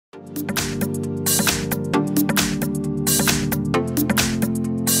Hi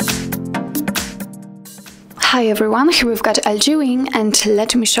everyone, here we've got LG Wing, and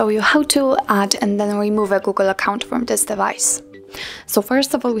let me show you how to add and then remove a Google account from this device. So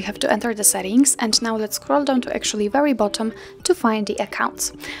first of all, we have to enter the settings, and now let's scroll down to actually very bottom to find the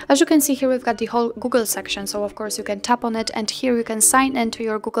accounts. As you can see here, we've got the whole Google section, so of course you can tap on it, and here you can sign into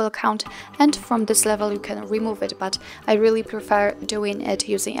your Google account, and from this level you can remove it, but I really prefer doing it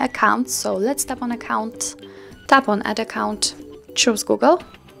using accounts. So let's tap on account, tap on add account, choose Google.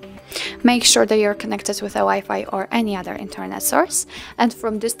 Make sure that you're connected with a Wi-Fi or any other internet source, and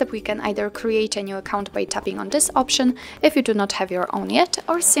from this step we can either create a new account by tapping on this option if you do not have your own yet,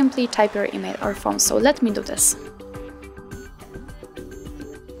 or simply type your email or phone. So let me do this.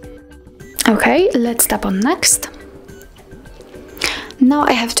 Okay, let's tap on next. Now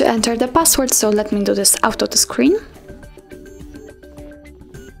I have to enter the password, so let me do this out of the screen.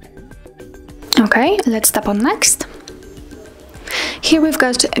 Okay, let's tap on next. Here we've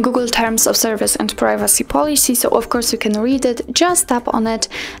got Google Terms of Service and Privacy Policy, so of course you can read it, just tap on it,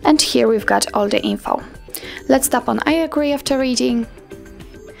 and here we've got all the info. Let's tap on I agree after reading.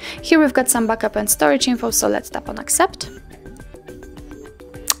 Here we've got some backup and storage info, so let's tap on accept.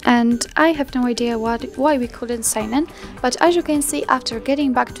 And I have no idea why we couldn't sign in, but as you can see, after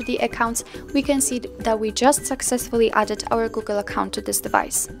getting back to the accounts, we can see that we just successfully added our Google account to this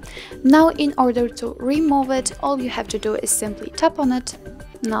device. Now, in order to remove it, all you have to do is simply tap on it.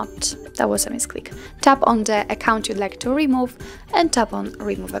 That was a misclick. Tap on the account you'd like to remove and tap on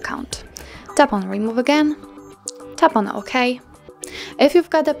remove account. Tap on remove again, tap on OK. If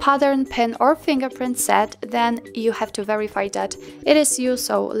you've got a pattern, pin or fingerprint set, then you have to verify that it is you,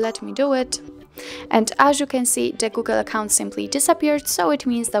 so let me do it. And as you can see, the Google account simply disappeared, so it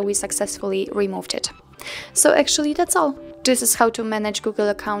means that we successfully removed it. So actually that's all. This is how to manage Google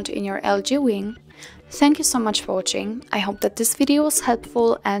account in your LG Wing. Thank you so much for watching. I hope that this video was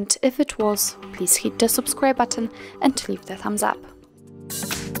helpful, and if it was, please hit the subscribe button and leave the thumbs up.